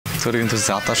তোর কিন্তু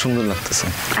জাতা সুন্দর লাগতেছে।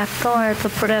 এত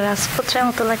পুরো রাজপুত্রের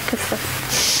মতো লাগতেছে।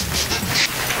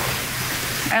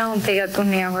 এমন থেকে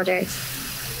দুনিয়া ভরে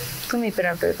তুমি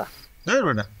পেরা পেবা।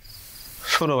 বেটা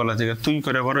ছোটবেলা থেকে তুই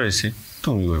করে বড় হয়েছি,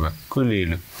 তুমি কইবা কইলে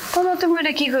এলো। কোনো তুমি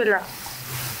এটা কি কইলা?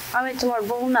 আমি তোমার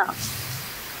বউ না?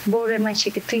 বউরে মাইছে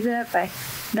কি তুই করে পাই?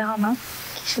 দেখো না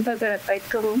কিছু করে পাই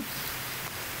তুমি।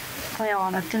 আমি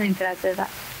আমার তুমি পেরা পেবা।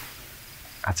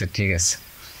 আচ্ছা ঠিক আছে,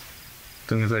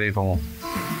 তুমি করে কমো।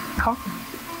 খাও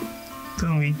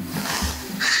তুমি।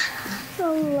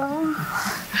 আল্লাহ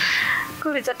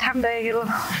কলিজা ঠান্ডা হয়ে গেল।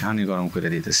 আমি গরম করে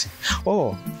দিতেছি। ও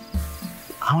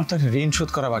আমার তো ঋণ শোধ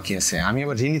করা বাকি আছে, আমি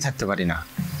আবার ঋণই থাকতে পারি না।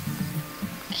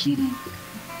 কি রে?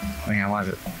 ওই আমার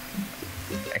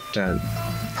একটা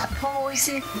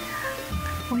হইছে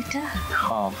ওইটা।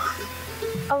 হ্যাঁ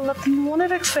আল্লাহ তুমি মনে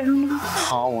রাখছেন?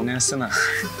 হ্যাঁ মনে আছে না।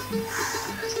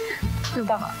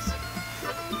 বাবা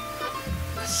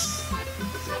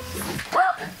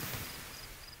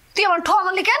তুই আমার ঠোয়া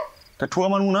মারলি কেন? তা ঠুয়া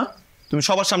মারবো না? তুমি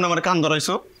সবার সামনে আমার কান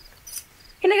ধরাইছো।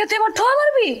 এলাকা তুই আমার ঠোয়া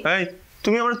মারবি? এই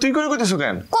তুমি আমার তুই করে কইতেছো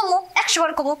কেন? কমো 100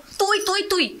 বার কমো। তুই তুই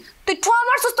তুই তুই ঠোয়া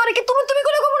মারছস, তোরে কি তুমি তুমি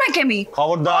করে কমো না কেমি?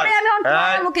 খবরদার। আমি অন ঠোয়া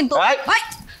মারবো কিন্তু। ভাই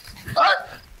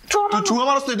তুই ঠুয়া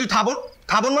মারছ, তুই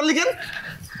থাবন মারলি কেন?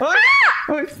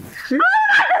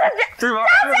 তুই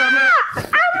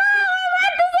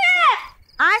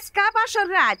আজকা বাসর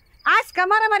রাত, আজকা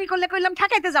মারামারি করলে কইলাম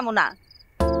ঠাকাইতে যাবো না।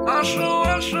 আসো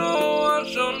আসো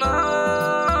আসো না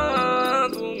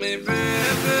তুমি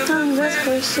বাস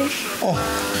করছি। ও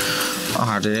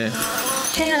আরে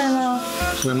ঠিক আছে না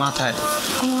তুমি মাথায়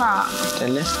না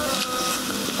তাইলে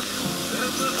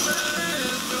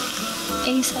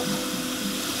এই স্যার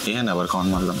এখানে আবার কখন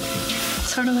মারলাম?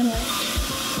 ছোটবেলা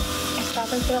একটা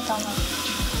আদর প্রিয় দাম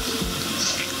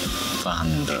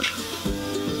বান্দর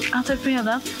আদর প্রিয়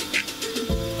দাম।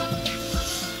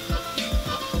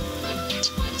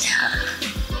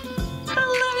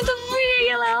 আমি তো বুঝে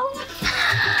গেলাম।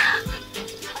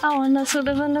 আমার না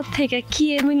ছোটবেলা থেকে কি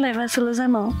মিলাই বাসছিল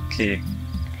জানো? কি?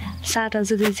 সাটা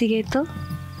যদি জিগাইতো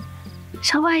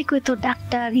সবাই কইতো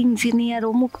ডাক্তার, ইঞ্জিনিয়ার,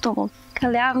 অমুক তমুক।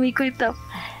 খালি আমি কইতাম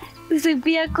তুই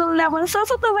বিয়া করলে আমার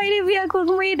চাচাতো ভাইরে বিয়া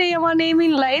করবো, এটাই আমার এম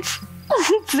ইন লাইফ।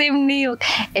 যেমনি হোক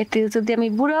এতে যদি আমি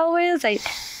বুড়াও হয়ে যাই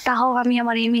তাও আমি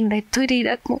আমার এম ইন লাইফ ধরেই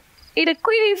রাখবো, এটা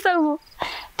কইরেই ছাড়বো।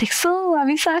 দেখছো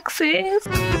আমি সাকসেস।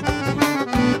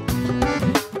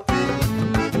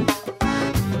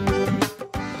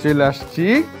 চলে আসছি,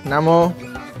 নামো।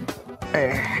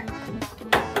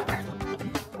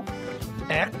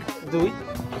 1 2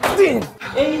 3।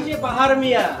 এই যে বাহার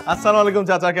মিয়া। আসসালামু আলাইকুম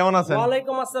চাচা, কেমন আছেন?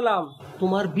 ওয়ালাইকুম আসসালাম।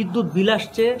 তোমার বিদ্যুৎ বিল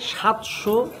আসছে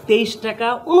 723 টাকা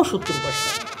 69 পয়সা।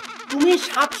 তুমি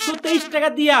 723 টাকা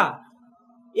দিয়া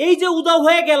এই যে উদাও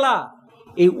হয়ে গেলা,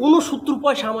 এই 69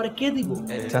 পয়সা আমারে কে দিব?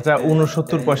 চাচা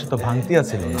 69 পয়সা তো ভাঙতি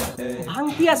আছিল না।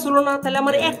 ভাঙতি আসলো না? তাহলে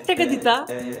আমার 1 টাকা দিতা।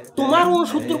 তোমার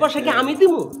 69 পয়সা কি আমি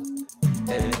দিব?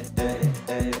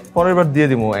 পরের বার দিয়ে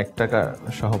দিব, 1 টাকা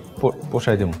সহ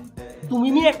পোষাই দিব। তুমি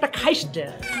নিয়ে একটা খাইস্টা।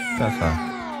 চাচা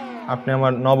আপনি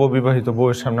আমার নববিবাহিত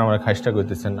বউয়ের সামনে আমার খাইস্টা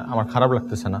কইতেছেন, আমার খারাপ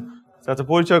লাগতেছে না? চাচা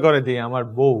পরিচয় করে দিই, আমার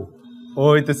বউ ও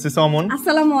হইতেছে চমন।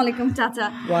 আসসালামু আলাইকুম চাচা।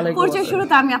 ওয়ালাইকুম পরিচয়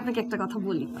শুরুতে আমি আপনাকে একটা কথা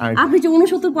বলি। আপনি যে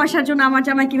 69 পয়সার জন্য আমার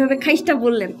জামাই কিভাবে খাইস্টা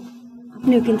বললেন,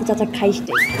 আপনিও কিন্তু চাচা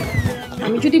খাইস্টাই।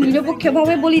 আমি যদি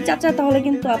নিরপেক্ষভাবে বলি চাচা, তাহলে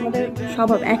কিন্তু আপনাদের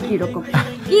স্বভাব একই রকম।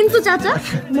 কিন্তু চাচা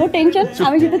নো টেনশন,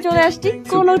 আমি যদি চলে আসছি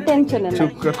কোনো টেনশন নেই।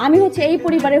 আমি হচ্ছে এই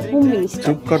পরিবারের হোম মিনিস্টার।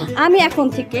 আমি এখন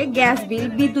থেকে গ্যাস বিল,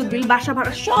 বিদ্যুৎ বিল, বাসা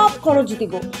ভাড়া সব খরচ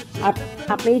দিব। আর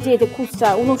আপনি এই যে খুচরা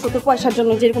 69 পয়সার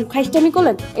জন্য যেরকম খাইস্টামি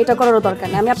করলেন, এটা করারও দরকার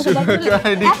নেই। আমি আপনাকে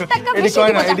 1 টাকা বেশি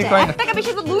দিব চাচা, 1 টাকা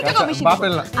বেশি তো 2 টাকা বেশি।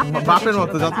 বাপের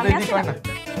মতো যত এডি কয় না,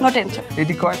 নো টেনশন,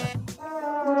 এডি কয় না।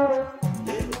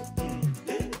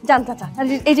 জান চাচা,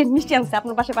 এই যে মিষ্টি আনছে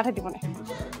আপনার বাসায় পাঠিয়ে দিব না।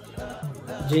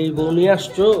 যেই বউ নিয়ে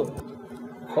আসছো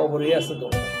খবরই আছে তো।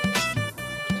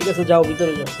 ঠিক আছে যাও,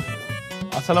 ভিতরে যাও।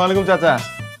 আসসালামু আলাইকুম চাচা।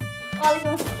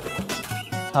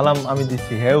 সালাম আমি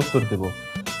দিচ্ছি, হ্যাঁ উত্তর দেব,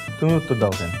 তুমি উত্তর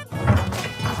দাও কেন?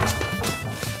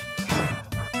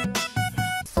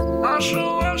 আসো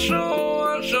আসো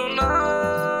আসো না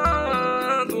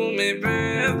তুমি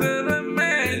বেদের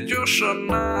মেজো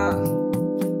সোনা।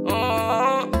 ও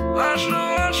আসো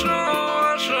আসো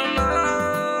আসো না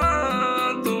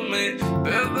তুমি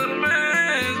বেদের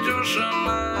মেজো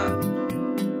সোনা।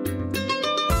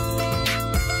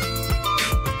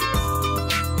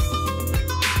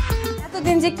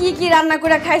 এতদিন যে কি কি রান্না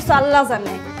করে খাইছো আল্লাহ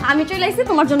জানে। আমি চলে আইছি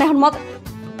তোমার জন্য এখন মত।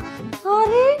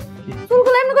 আরে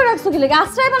চুলগুলো এমন করে রাখছো কি লাগে?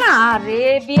 আশ্রয় না। আরে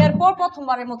বিয়ের পর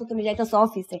প্রথমবারের মতো তুমি যাইতেছো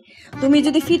অফিসে। তুমি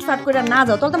যদি ফিটফাট করে না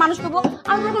যাও তাহলে তো মানুষ কইবো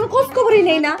আমরা কোনো খোঁজ খবরই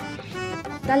নেই না।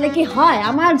 তাহলে কি হয়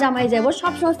আমার জামাই যাবো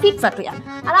সবসময় ফিটফাট হইয়া,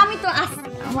 আর আমি তো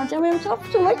আমার জামাই আমি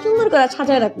সবসময় সুন্দর করে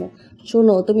সাজায় রাখবো।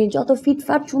 শোনো, তুমি যত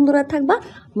ফিটফাট সুন্দর থাকবা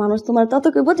মানুষ তোমার তত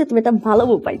কইব যে তুমি এটা ভালো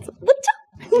বউ পাইছো, বুঝছো?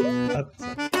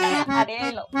 আরে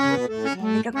এলো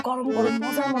গরম গরম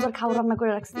মজার মজার খাবার রান্না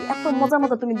করে রাখছি, এত মজার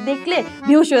মজা তুমি দেখলে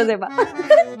বেহুশ হয়ে যাবা।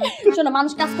 শোনো,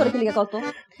 মানুষ কাজ করে কি লিগা কত?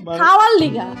 খাওয়ার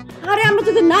লিগা। আরে আমরা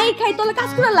যদি নাই খাই তাহলে কাজ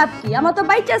করে লাভ কি? আমার তো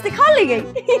বাইচে আছে খাওয়ার লিগাই।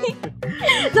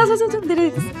 যাও যাও যাও, দেরি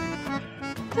হইতেছে।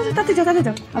 তাতে যাও তাতে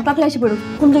যাও, আর তাতে এসে পড়ো,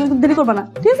 কোন জায়গায় দেরি করবা না,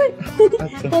 ঠিক আছে?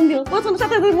 ফোন দিও, প্রথম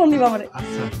সাথে ফোন দিবা আমারে।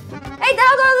 এই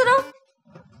দাঁড়াও দাঁড়াও দাঁড়াও,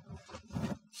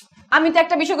 আমি তো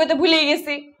একটা বিষয় কইতে ভুলেই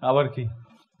গেছি। আবার কি?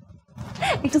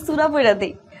 একটু চূড়া পয়রা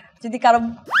দেই, যদি কারো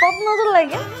কম নজর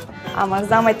লাগে। আমার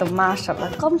জামাই তো মাশাআল্লাহ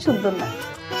কম সুন্দর না।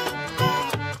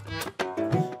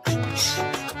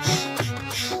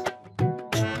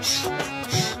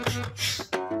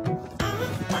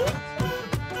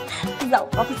 যাও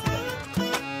অফিসে।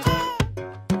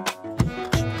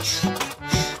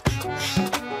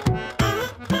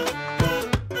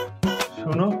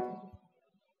 শোনো,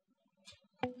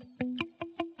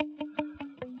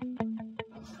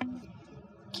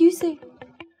 কি হইছে?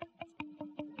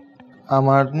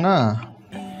 আমার না,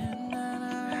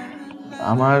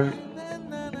 আমার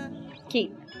কি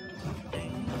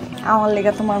আমার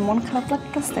লেগে তোমার মন খারাপ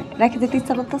লাগতেছে? রেখে দিতে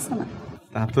ইচ্ছা করতেছে না?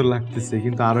 তা তো লাগতেছে,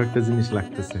 কিন্তু আরো একটা জিনিস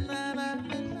লাগতেছে।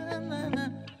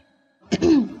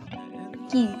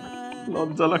 কি?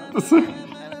 লজ্জা লাগতেছে।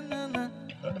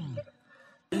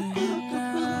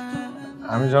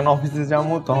 আমি যখন অফিসে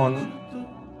যাবো তখন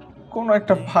কোন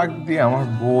একটা ফাঁক দিয়ে আমার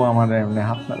বউ আমার এমনি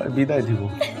হাত নাড়ায় বিদায় দিব।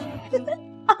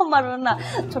 আমারও না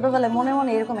ছোটবেলায় মনে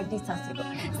মনে এরকম একটা ইচ্ছা ছিল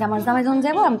যে আমার জামাই যখন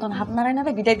যাবো আমি তখন হাত নাড়াই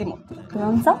নাড়াই বিদায় দিব।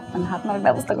 তুমি চাও আমি হাত নাড়ার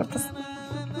ব্যবস্থা করতেছি।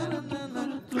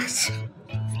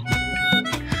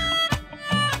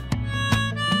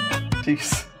 ঠিক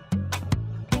আছে।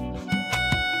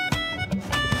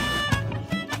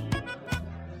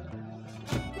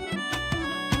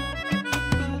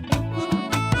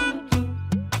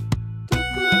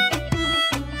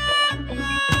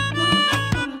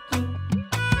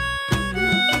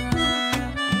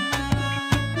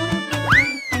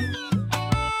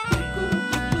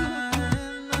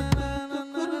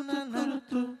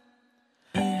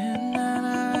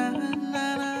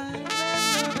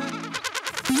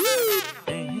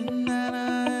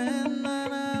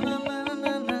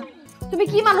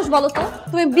 তুমি কি মানুষ বলো তো?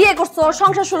 তুমি বিয়ে করছো,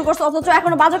 সংসার শুরু করছো, অথচ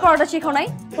এখনো বাজার করাটা শিখো নাই।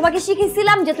 তোমাকে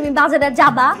শিখেছিলাম যে তুমি বাজারে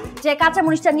যাবা, যে কাঁচা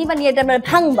মরিচটা নিবা, নিয়ে এটা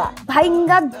ভাঙবা,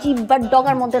 ভাঙ্গা জিব্বার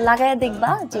ডগার মধ্যে লাগাইয়া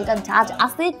দেখবা যে এটা ঝাঁজ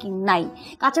আছে কি নাই,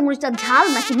 কাঁচা মরিচটা ঝাল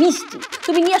নাকি মিষ্টি।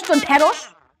 তুমি নিয়ে আসছো ঢেঁড়স,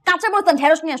 কাঁচা মরিচটা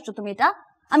ঢেঁড়স নিয়ে আসছো তুমি। এটা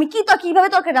আমি কি তো কিভাবে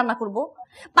তরকারি রান্না করব?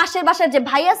 পাশের বাসার যে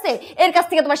ভাই আছে এর কাছ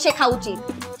থেকে তোমার শেখা উচিত।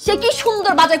 সে কি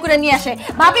সুন্দর বাজার করে নিয়ে আসে,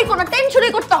 ভাবির কোনো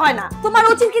টেনশনই করতে হয় না। তোমার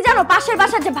উচিত কি জানো? পাশের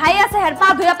বাসার যে ভাই আছে এর পা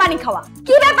ধুইয়া পানি খাওয়া।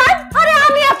 কি ব্যাপার? আরে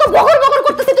আমি এত বগর বগর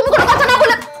করতেছি, তুমি কোনো কথা না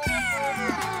বলে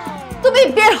তুমি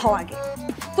বের হও আগে।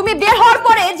 তুমি বের হওয়ার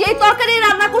পরে যেই তরকারি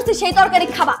রান্না করছি সেই তরকারি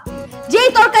খাবা। যেই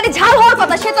তরকারি ঝাল হওয়ার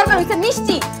কথা সেই তরকারি হচ্ছে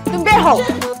মিষ্টি। তুমি বের হও।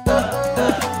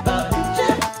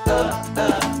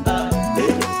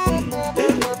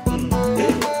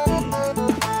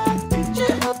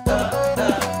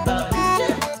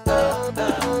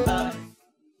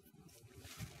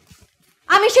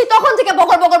 আমি সেই তখন থেকে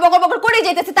বগর বগর বগর বগর করে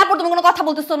যাইতেছি, তারপর তুমি কোনো কথা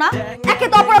বলতেছো না। একে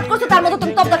তো অপরাধ করছো, তার মধ্যে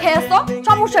তুমি তবদা খেয়ে আসছো।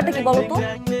 সমস্যাটা কি বলো তো?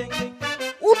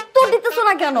 উত্তর দিতেছো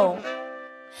না কেন?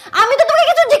 আমি তো তোমাকে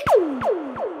কিছু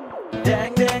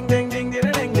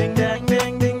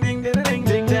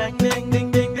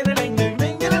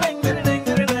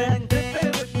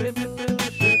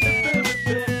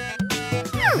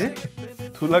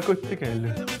তুলা করতে গেল,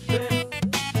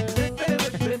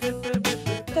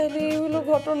 তাইলে এই হলো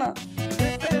ঘটনা।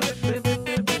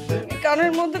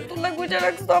 কানের মধ্যে তুলা গুজে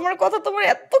রাখছো, আমার কথা তোমার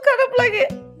এত খারাপ লাগে,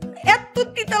 এত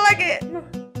তিতা লাগে।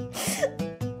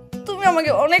 তুমি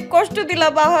আমাকে অনেক কষ্ট দিলা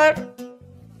বাহার,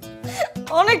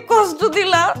 অনেক কষ্ট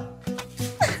দিলা।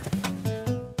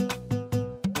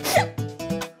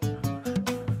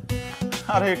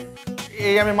 আরে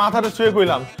এই আমি মাথাটা শুয়ে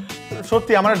কইলাম,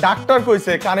 সত্যি আমার ডাক্তার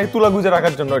কইছে কানে তুলা গুজে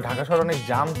রাখার জন্য। ঢাকা শহরে অনেক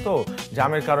জাম, তো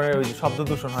জামের কারণে ওই শব্দ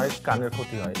দূষণ হয়, কানের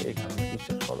ক্ষতি হয়। এই কারণে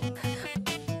বিশ্বাস করো।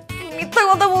 মিথ্যা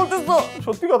কথা বলতেছো।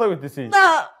 সত্যি কথা কইতেছি। না,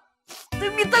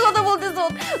 তুমি মিথ্যা কথা বলতেছো।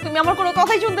 তুমি আমার কোনো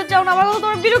কথাই শুনতে চাও না, আমার কথা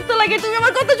তোমার বিরক্ত লাগে। তুমি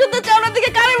আমার কথা শুনতে চাও না, দিকে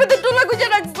কানের মধ্যে তুলা গুজে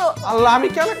রাখছো। আল্লাহ, আমি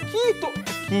কেন কি তো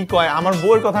কি কয়? আমার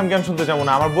বউয়ের কথা আমি কেন শুনতে চাবো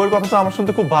না? আমার বউয়ের কথা তো আমার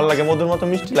শুনতে খুব ভালো লাগে, মধুর মতো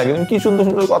মিষ্টি লাগে। তুমি কি সুন্দর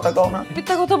সুন্দর কথা কও না?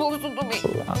 মিথ্যা কথা বলছো তুমি।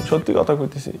 আমি সত্যি কথা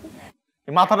কইতেছি,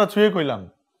 মাথাটা ছুঁয়ে কইলাম।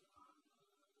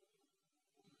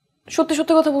 সত্যি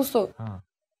সত্যি কথা বলছো? হ্যাঁ।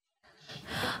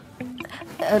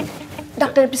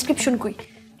 ডাক্তারের প্রেসক্রিপশন কই?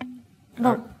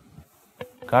 দাও।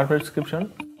 কার প্রেসক্রিপশন?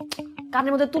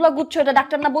 কানের মধ্যে তুলা গুচ্ছ, এটা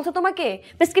ডাক্তার না বলছে তোমাকে?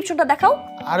 প্রেসক্রিপশনটা দেখাও।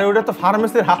 আরে ওটা তো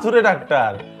ফার্মেসির হাতুড়ে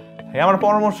ডাক্তার, আমার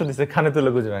পরামর্শ দিছে কানে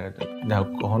তুলা গুজে রাখার। দেখো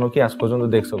কখনো কি আজ পর্যন্ত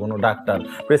দেখছো কোনো ডাক্তার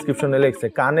প্রেসক্রিপশনে লিখছে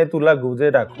কানে তুলা গুজে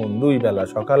রাখুন 2 বেলা,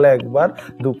 সকালে একবার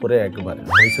দুপুরে একবার?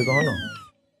 হয়েছে কখনো?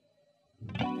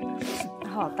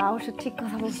 হ্যাঁ, তা অবশ্য ঠিক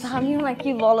কথা বলছো। আমিও না কি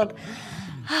বলত।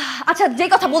 আচ্ছা, যে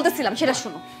কথা বলতেছিলাম সেটা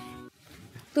শোনো।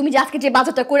 তুমি যে আজকে যে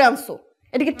বাজারটা করে আনছো,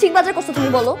 এটা কি ঠিক বাজার করছো? তুমি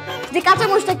বলো, যে কাঁচা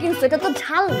মরিচটা কিনছো এটা তো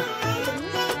ঝাল না।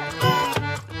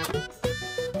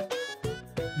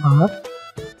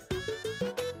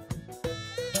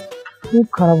 খুব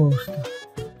খারাপ অবস্থা,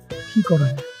 কি করা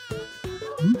যায়?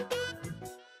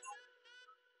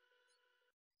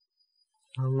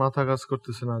 মাথা কাজ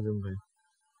করতেছে না আজিম ভাই,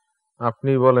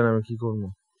 আপনি বলেন আমি কি করবো?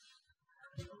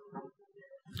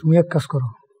 তুমি এক কাজ করো,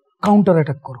 কাউন্টার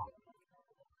অ্যাটাক করো।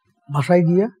 বাসায়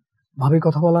গিয়ে ভাবে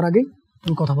কথা বলার আগেই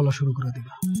তুমি কথা বলা শুরু করে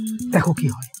দিবা, দেখো কি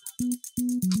হয়।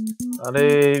 আরে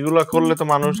এগুলা করলে তো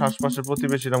মানুষ, আশপাশের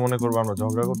প্রতিবেশীরা মনে করবে আমরা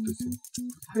ঝগড়া করতেছি।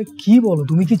 আরে কি বলো,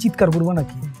 তুমি কি চিৎকার করবা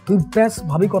নাকি? তুমি ব্যাস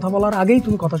ভাবি কথা বলার আগেই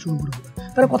তুমি কথা শুরু করে দিবা,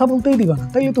 তারা কথা বলতেই দিবা না,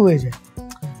 তাইলে তো হয়ে যায়।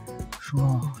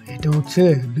 শোনো, এটা হচ্ছে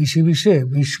 20-20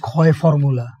 বিষ ক্ষয়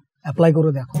ফর্মুলা, অ্যাপ্লাই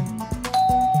করে দেখো।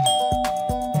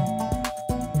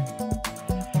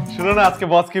 শুনো না, আজকে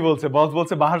বস কি বলছে? বস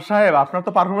বলছে বাহার সাহেব আপনার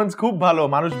তো পারফরমেন্স খুব ভালো,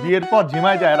 মানুষ বিয়ের পর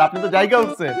ঝিমায় যায় আর আপনি তো জায়গা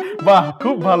উঠছে। বাহ,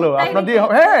 খুব ভালো আপনার দিয়ে।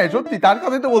 হ্যাঁ সত্যি, তার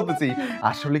কথাই তো বলতেছি।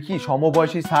 আসলে কি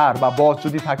সমবয়সী স্যার বা বস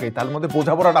যদি থাকে তার মধ্যে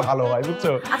বোঝাপড়াটা ভালো হয়,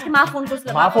 বুঝছো? আজকে মা ফোন করছিল।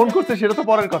 মা ফোন করছে সেটা তো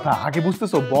পরের কথা, আগে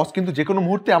বুঝতেছো বস কিন্তু যে কোনো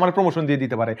মুহূর্তে আমার প্রমোশন দিয়ে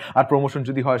দিতে পারে। আর প্রমোশন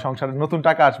যদি হয় সংসারে নতুন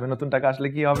টাকা আসবে, নতুন টাকা আসলে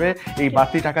কি হবে? এই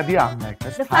বাড়তি টাকা দিয়ে আমরা একটা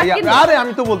স্থায়ী, আরে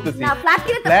আমি তো বলতেছি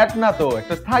ফ্ল্যাট না তো,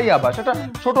 একটা স্থায়ী আবাস। এটা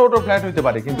ছোট ছোট ফ্ল্যাট হইতে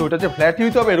পারে, কিন্তু ওটা যে ফ্ল্যাটই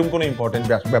হইতে হবে এরকম কোনো ইম্পর্টেন্ট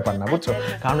ব্যাপার না, বুঝছো?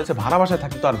 কারণ হচ্ছে ভাড়া বাসায়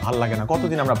থাকতে তো আর ভালো লাগে না।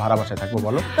 কতদিন আমরা ভাড়া বাসায় থাকবো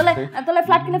বলো? তাহলে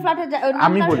ফ্ল্যাট কিনে ফ্ল্যাটে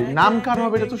আমি বলি নাম কার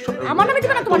হবে? এটা তো আমার নামে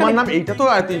দিবে না, তোমার নাম। এইটা তো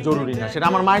এত জরুরি না, সেটা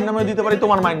আমার মায়ের নামে দিতে পারি,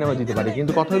 তোমার মায়ের নামে দিতে পারি।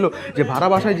 কিন্তু কথা হলো যে ভাড়া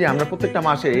বাসায় যে আমরা প্রত্যেকটা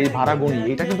মাসে এই ভাড়া গুনি,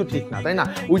 এটা কিন্তু ঠিক না, তাই না?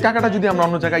 ওই টাকাটা যদি আমরা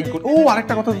অন্য জায়গায় করি। ও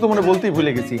আরেকটা কথা তো তোমার বলতেই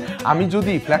ভুলে গেছি, আমি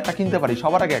যদি ফ্ল্যাটটা কিনতে পারি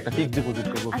সবার আগে একটা ফিক্সড ডিপোজিট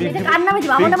করবো।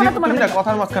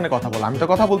 কথার মাঝখানে কথা বলো, আমি তো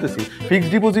কথা বলতেছি।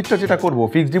 ফিক্সড ডিপোজিটটা যেটা করবো,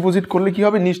 ফিক্সড ডিপোজিট করলে কি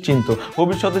হবে? নিশ্চিন্ত,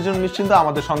 ভবিষ্যতের জন্য নিশ্চিন্ত,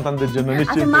 আমাদের সন্তানদের জন্য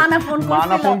নিশ্চিন্ত। মা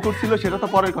না ফোন করছিল সেটা তো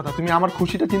পরের কথা, তুমি আমার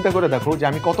খুশিটা চিন্তা করে দেখো যে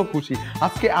আমি কত খুশি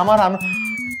আজকে। আমার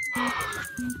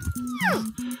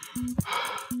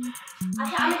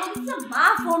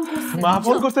মা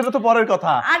ফোন করছে এটা তো পরের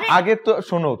কথা, আগে তো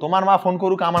শোনো, তোমার মা ফোন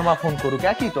করুক আমার মা ফোন করুক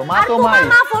একই তো, মা তো মাই,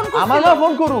 আমার মা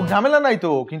ফোন করুক, ঝামেলা নাই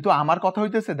তো। কিন্তু আমার কথা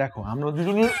হইতেছে দেখো আমরা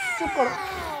দুজনই। চুপ করো।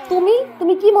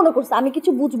 তুমি কি মনে করছো আমি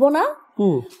কিছু বুঝবো না?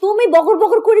 তুমি বকর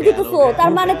বকর করে দিতেছো,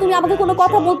 তার মানে তুমি আমাকে কোনো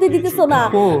কথা বলতে দিতেছো না।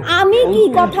 আমি কি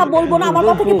কথা বলবো না? আমার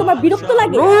কথা কি তোমার বিরক্ত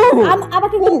লাগে?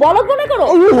 আমাকে তুমি বলদ মনে করো?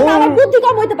 আমার বুদ্ধি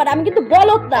কম হইতে পারে, আমি কিন্তু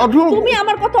বলদ না। তুমি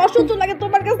আমার কথা অসহ্য লাগে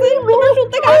তোমার কাছে, তোমার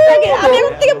শুনতে খারাপ লাগে, আমি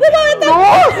এখন থেকে বোঝা হয়ে যাব।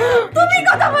 তুমি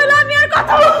কথা বলো, আমি আর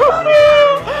কথা বলবো না।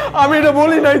 আমি এটা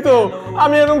বলি নাই তো,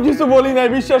 আমি এরকম কিছু বলি নাই,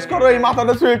 বিশ্বাস করো। এই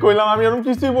মাথাটা ছুঁয়ে কইলাম, আমি এরকম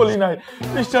কিছুই বলি নাই,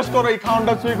 বিশ্বাস করো। এই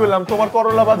খাওয়ানটা ছুঁয়ে কইলাম, তোমার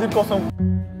করলা বাজির কসম।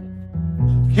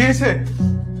 কি হয়েছে?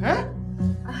 হ্যাঁ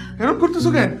এরকম করতেছো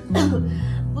কেন?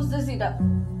 বুঝতেছি না,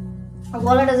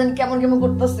 গলাটা যেন কেমন কেমন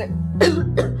করতেছে,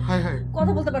 হায় হায়,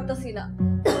 কথা বলতে পারতেছি না।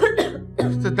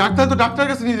 ডাক্তার তো, ডাক্তার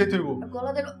কাছে নিয়ে যেতে হইব।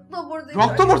 গলাতে রক্ত পড়ছে।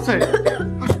 রক্ত পড়ছে?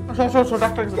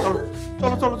 ডাক্তার কাছে চলো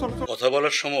চলো চলো চলো। কথা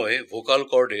বলার সময় ভোকাল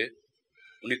কর্ডে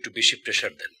উনি একটু বেশি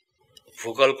প্রেসার দেন,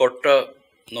 ভোকাল কর্ডটা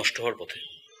নষ্ট হওয়ার পথে।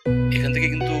 এখান থেকে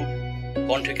কিন্তু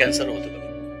কণ্ঠে ক্যান্সারও হতে পারে।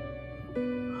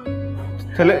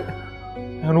 তাহলে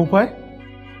এখন উপায়?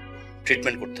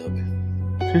 ট্রিটমেন্ট করতে হবে।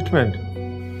 ট্রিটমেন্ট?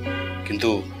 কিন্তু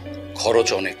খরচ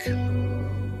অনেক।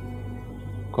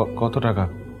 কত টাকা?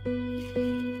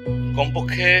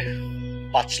 কমপক্ষে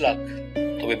 5 লাখ,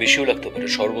 তবে বেশিও লাগতে পারে,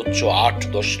 সর্বোচ্চ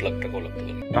 8-10 লাখ টাকাও লাগতে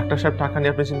পারে। ডাক্তার সাহেব টাকা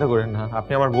নিয়ে আপনি চিন্তা করেন না,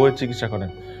 আপনি আমার বউয়ের চিকিৎসা করেন,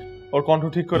 ওর কণ্ঠ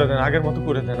ঠিক করে দেন, আগের মতো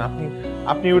করে দেন।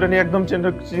 আপনি ওটা নিয়ে একদম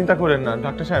চিন্তা করেন না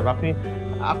ডাক্তার সাহেব।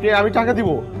 আপনি আমি টাকা দিব,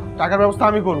 টাকার ব্যবস্থা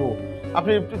আমি করব।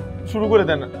 আপনি শুরু করে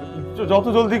দেন, যত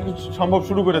জলদি সম্ভব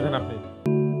শুরু করে দেন আপনি।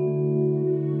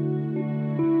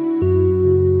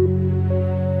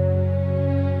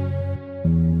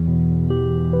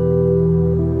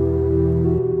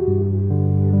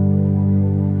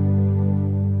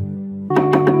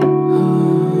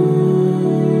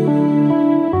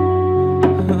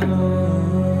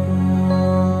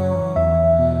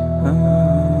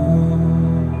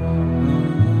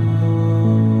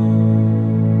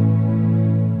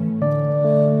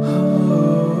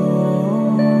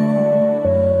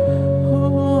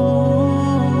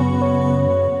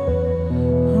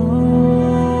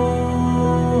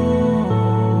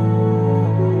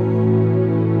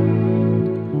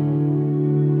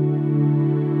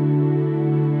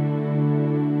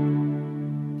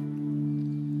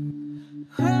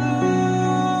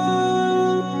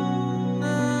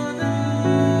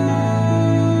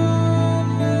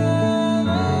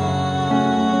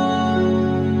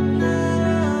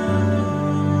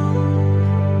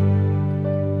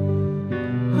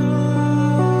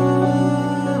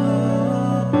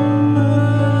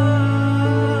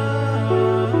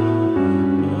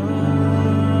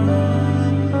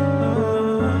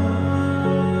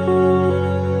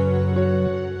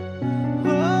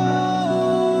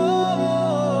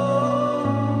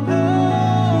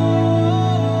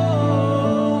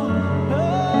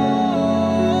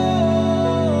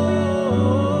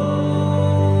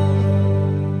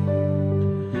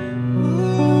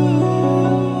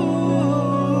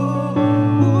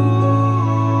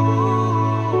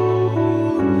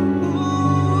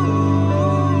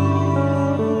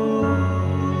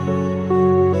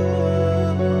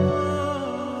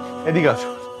 এদিকে আসো।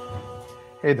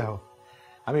 এই দাও,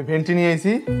 আমি ভেন্ডি নিয়ে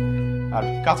আইছি আর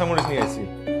কাঁচামরিচ নিয়ে আইছি।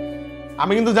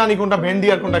 আমি কিন্তু জানি কোনটা ভেন্ডি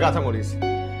আর কোনটা কাঁচামরিচ।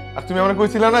 আর তুমি আমার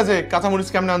কইছিলে না যে কাঁচামরিচ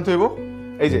কেমনে আনতে হইব?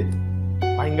 এই যে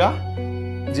ভাইঙ্গা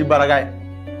জিব্বার গায়ে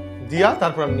দিয়া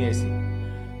তারপর আমি নিয়ে আইছি।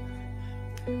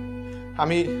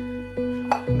 আমি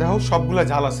দেখো সবগুলা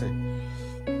ঝাল আছে,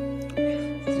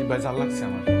 জিব্বায় ঝাল লাগছে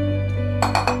আমার।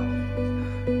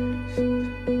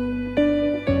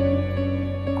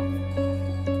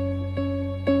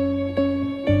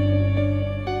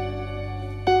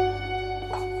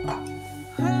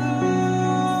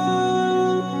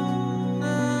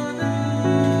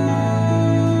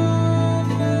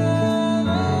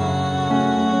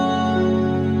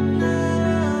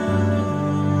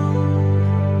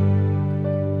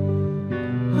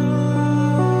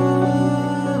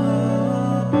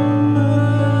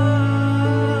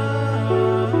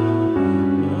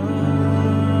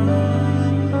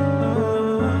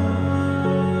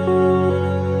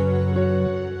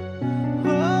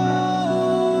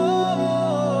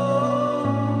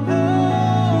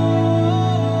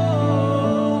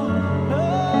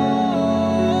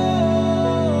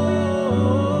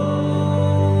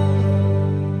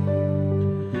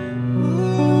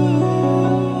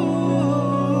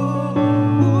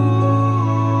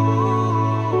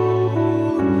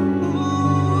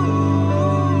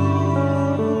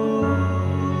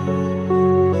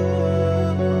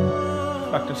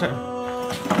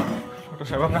 ডাক্তার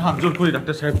সাহেব আপনার হাত জোর করি।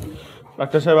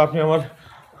 ডাক্তার সাহেব আপনি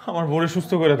আমার বোরে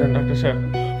সুস্থ করে দেন। ডাক্তার সাহেব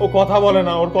ও কথা বলে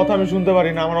না, ওর কথা আমি শুনতে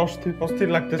পারি না, আমার অস্থির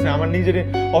লাগতেছে, আমার নিজেরই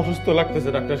অসুস্থ লাগতেছে।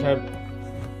 ডাক্তার সাহেব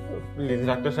প্লিজ,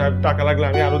 ডাক্তার সাহেব টাকা লাগলে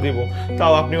আমি আরো দিব,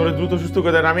 তাও আপনি ওরে দ্রুত সুস্থ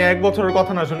করে দেন। আমি 1 বছরের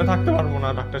কথা না শুনে থাকতে পারবো না।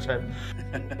 ডাক্তার সাহেব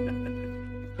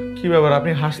কি ব্যাপার,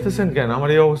 আপনি হাসতেছেন কেন আমার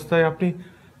এই অবস্থায়? আপনি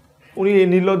উনি এই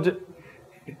নির্লজ্জ।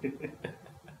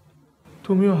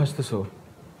 তুমিও হাসতেছো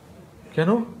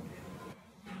কেন?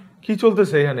 কি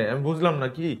চলতেছে এখানে আমি বুঝলাম না।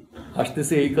 কি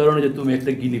আসতেছে এই কারণে যে তুমি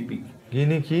একটা গিনিপিগ।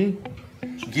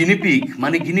 গিনিপিগ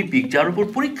মানে গিনিপিগ যার উপর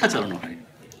পরীক্ষা চালানো হয়।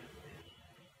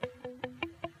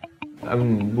 আমি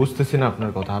বুঝতেছি না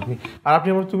আপনার কথা। আপনি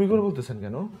আমার তুমি করে বলতেছেন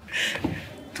কেন?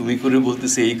 তুমি করে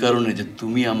বলতেছে এই কারণে যে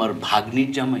তুমি আমার ভাগ্নির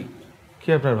জামাই। কি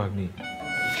আপনার ভাগ্নি?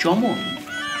 চমন,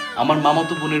 আমার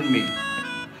মামাতো বোনের মেয়ে।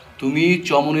 তুমি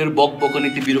চমনের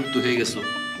বকবকানিতে বিরক্ত হয়ে গেছো,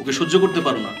 ওকে সহ্য করতে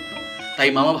পারো না, তাই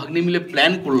মামা ভাগ্নি মিলে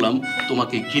প্ল্যান করলাম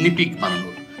তোমাকে গিনিপিগ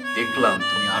বানানোর। দেখলাম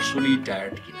তুমি আসলেই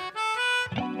টায়ার্ড কিনা।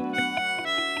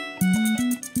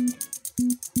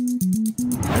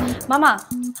 মামা,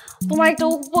 তোমার একটা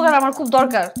উপকার আমার খুব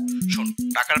দরকার। শোন,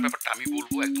 টাকার ব্যাপারটা আমি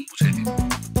বলবো, একদম বুঝাই দিই।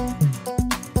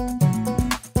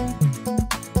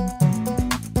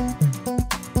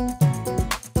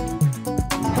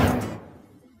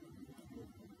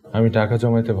 আমি টাকা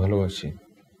জমাইতে ভালোবাসি,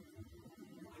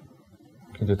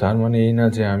 কিন্তু তার মানে এই না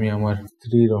যে আমি আমার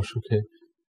স্ত্রীর অসুখে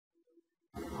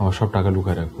আমার সব টাকা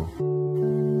লুকায় রাখবো।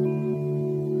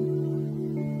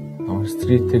 আমার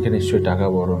স্ত্রীর থেকে নিশ্চয়ই টাকা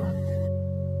বড় না,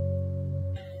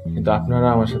 কিন্তু আপনারা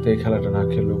আমার সাথে এই খেলাটা না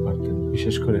খেললেও পারতেন,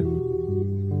 বিশেষ করে তুমি।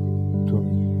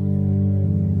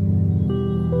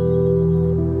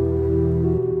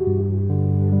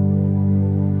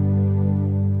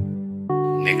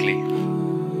 দেখলি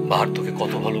বাহার তোকে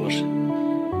কত ভালোবাসে।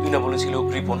 তুই না বলেছিল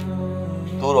কৃপণ,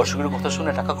 তোর অসুখের কথা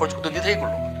শুনে টাকা খরচ করতে দ্বিধাই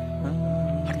করলো।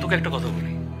 আর তোকে একটা কথা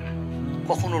বলি,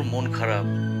 কখন ওর মন খারাপ,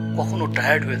 কখন ও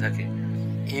টায়ার্ড হয়ে থাকে,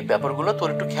 এই ব্যাপারগুলো তোর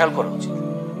একটু খেয়াল করা উচিত।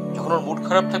 যখন ওর মুড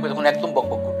খারাপ থাকবে তখন একদম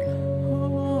বকবক করবি না।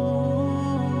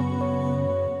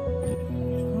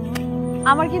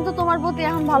 আমার কিন্তু তোমার প্রতি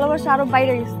এখন ভালোবাসা আরো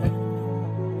বাইরে গেছে।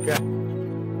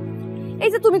 এই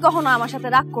যে তুমি কখনো আমার সাথে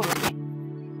রাগ করো,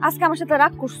 আজকে আমার সাথে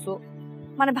রাগ করছো,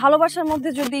 মানে ভালোবাসার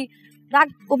মধ্যে যদি রাগ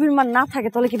অভিমান না থাকে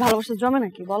তাহলে কি ভালোবাসা জমে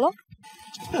নাকি বলো?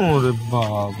 ওরে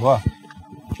বাবা,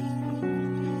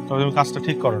 তবে তুমি কাজটা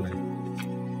ঠিক করো নাই।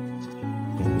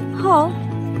 হ্যাঁ,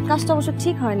 কাজটা অবশ্য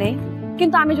ঠিক হয় নাই,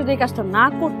 কিন্তু আমি যদি এই কাজটা না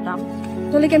করতাম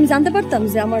তাহলে কি আমি জানতে পারতাম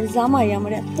যে আমার জামাই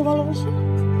আমার এত ভালোবাসে?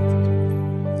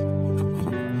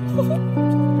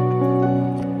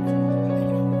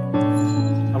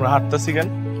 আমরা হাঁটতেছি কেন?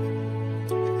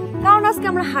 কারণ আজকে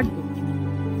আমরা হাঁটবো।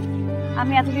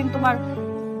 আমি এতদিন তোমার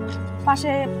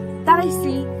পাশে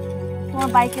দাঁড়াইছি, তোমার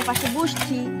বাইকের পাশে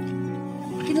বসছি,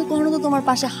 কিন্তু কখনো তো তোমার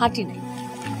পাশে হাঁটি নাই।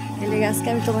 আজকে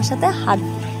আমি তোমার সাথে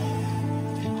হাঁটবো।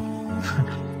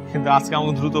 কিন্তু আজকে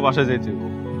আমাকে দ্রুত বাসায় যেতে হবে।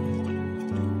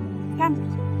 কেন?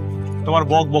 তোমার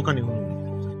বক বকানি হলো,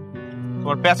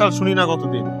 তোমার পেঁচাল শুনি না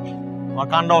কতদিন, আমার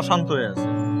কানটা অশান্ত হয়ে আছে।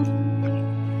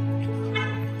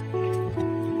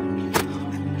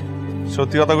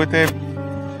 সত্যি কথা কইতে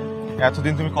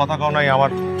এতদিন তুমি কথা কও নাই,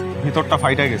 আমার ভিতরটা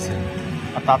ফাইটা গেছে।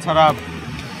 আর তাছাড়া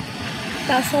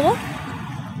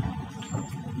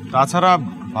তাছাড়া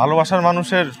ভালোবাসার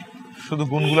মানুষের শুধু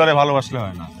গুণগুলারে ভালোবাসলে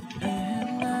হয় না,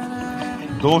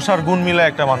 দোষ আর গুণ মিলে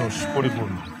একটা মানুষ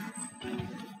পরিপূর্ণ।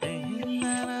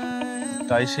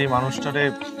 তাই সেই মানুষটারে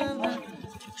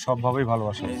সবভাবেই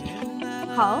ভালোবাসা।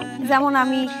 হ্যাঁ, যেমন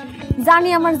আমি জানি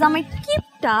আমার জামাই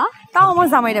কিপটা, তাও আমার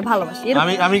জামাইরে ভালোবাসি।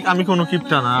 আমি কোনো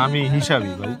কিপটা না, আমি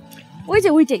হিসাবই ভাই। ওই যে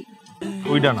ওইটাই,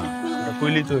 ওইটা না, ওটা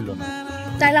কইলেই তো হইলো না।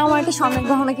 তাইলে আমার একটা স্বর্ণের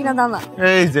গহনা কিনা দাও না।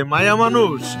 এই যে মায়া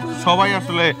মানুষ সবাই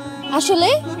আসলে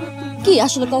কি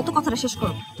আসলে কত কথাটা শেষ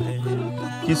করো।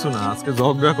 কিছু না, আজকে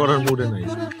ঝগড়া করার মুডে নাই,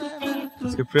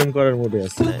 আজকে প্রেম করার মুডে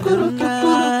আছে।